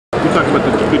You talk about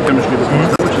the good chemistry before.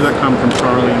 How much does that come from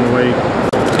Charlie and the way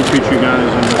he treats you guys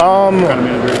and the kind of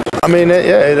manager? I mean,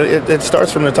 it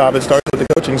starts from the top. It starts with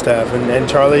the coaching staff, and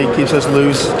Charlie keeps us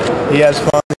loose. He has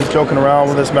fun. He's joking around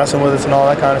with us, messing with us, and all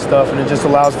that kind of stuff. And it just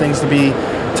allows things to be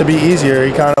easier.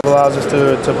 He kind of allows us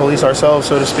to police ourselves,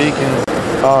 so to speak, and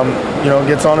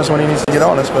gets on us when he needs to get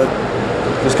on us, but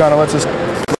just kind of lets us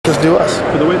do us.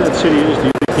 For the way that city is, do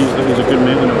you think he's a good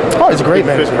manager? Oh, he's a great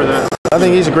manager. Fit for that? I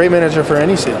think he's a great manager for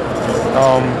any city.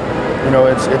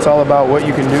 It's all about what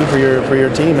you can do for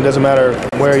your team. It doesn't matter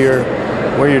where your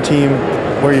team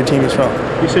is from.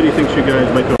 He said he thinks you guys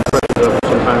might do impressions of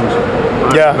sometimes.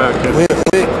 Yeah,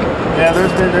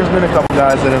 there's been a couple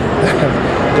guys that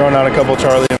have thrown out a couple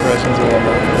Charlie impressions and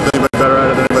whatnot. Is anybody better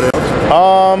at it than anybody else?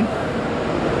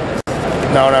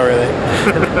 No, not really.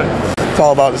 It's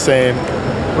all about the same.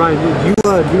 Ryan, do you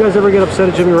guys ever get upset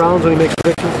at Jimmy Rollins when he makes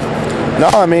predictions? No,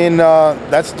 I mean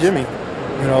that's Jimmy.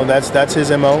 That's his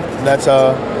MO.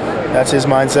 That's his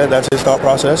mindset. That's his thought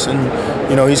process. And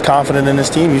he's confident in his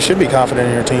team. You should be confident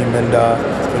in your team.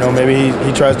 And maybe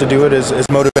he tries to do it as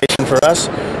motivation for us.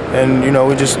 And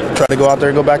we just try to go out there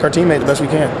and go back our teammate the best we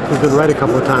can. He's been right a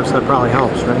couple of times, so that probably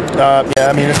helps, right? Yeah,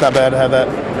 I mean it's not bad to have that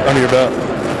under your belt.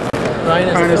 Ryan,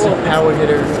 as a fellow power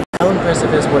hitter, how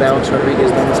impressive is what Alex Rodriguez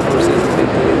done this postseason big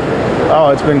deal? Oh,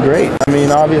 it's been great. I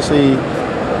mean, obviously,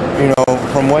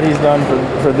 from what he's done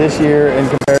for this year in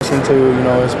comparison to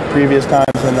his previous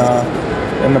times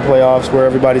in the playoffs where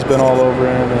everybody's been all over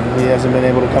him and he hasn't been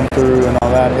able to come through and all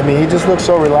that. I mean, he just looks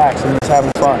so relaxed and he's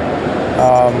having fun.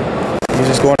 He's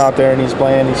just going out there and he's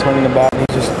playing, he's swinging the bat, and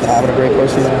he's just having a great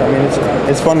postseason. I mean,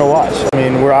 it's fun to watch. I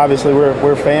mean,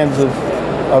 we're fans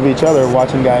of each other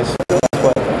watching guys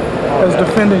play. As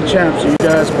defending champs, do you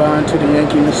guys buy into the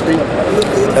Yankee mystique?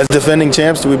 As defending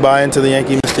champs, do we buy into the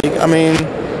Yankee mystique? I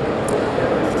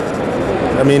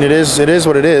mean, it is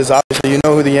what it is. Obviously, you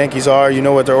know who the Yankees are. You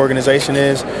know what their organization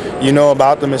is. You know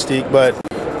about the mystique. But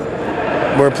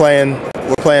we're playing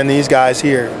these guys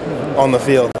here on the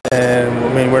field, and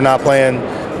I mean, we're not playing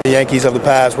the Yankees of the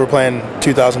past. We're playing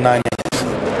 2009 Yankees.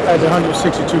 As a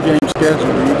 162-game schedule,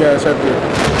 do you guys have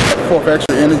to forth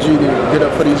extra energy to get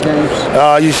up for these games?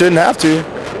 You shouldn't have to.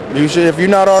 You should. If you're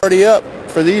not already up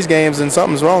for these games, then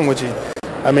something's wrong with you.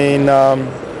 I mean,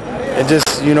 it just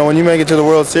when you make it to the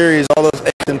World Series, all those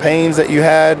aches and pains that you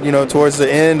had, towards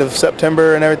the end of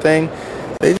September and everything,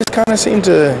 they just kind of seem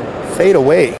to fade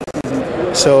away.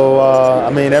 So I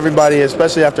mean, everybody,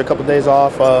 especially after a couple of days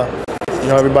off,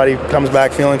 everybody comes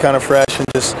back feeling kind of fresh and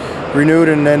just renewed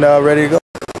and ready to go.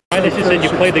 Ryan, as you said, you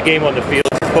played the game on the field,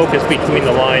 focus between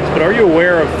the lines, but are you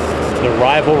aware of the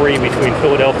rivalry between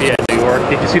Philadelphia and New York?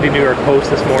 Did you see the New York Post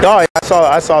this morning? Oh, yeah,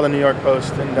 I saw the New York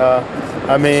Post, and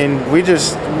I mean, we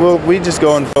just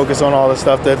go and focus on all the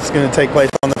stuff that's going to take place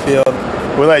on the field.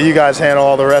 We'll let you guys handle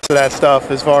all the rest of that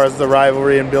stuff as far as the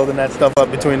rivalry and building that stuff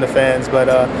up between the fans. But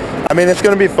I mean, it's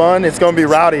going to be fun. It's going to be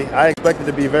rowdy. I expect it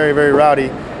to be very, very rowdy,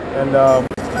 and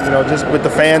just with the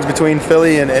fans between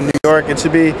Philly and New York, it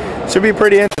should be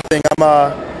pretty interesting.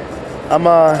 I'm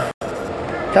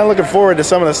kind of looking forward to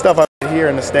some of the stuff I hear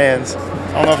in the stands.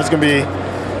 I don't know if it's going to be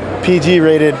PG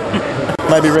rated,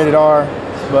 might be rated R,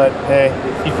 but hey.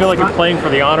 You feel like you're playing for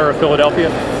the honor of Philadelphia?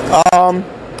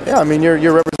 Yeah, I mean, you're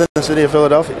representing the city of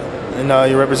Philadelphia, and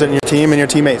you're representing your team and your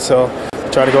teammates. So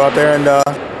try to go out there and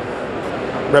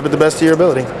rep it the best of your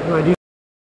ability.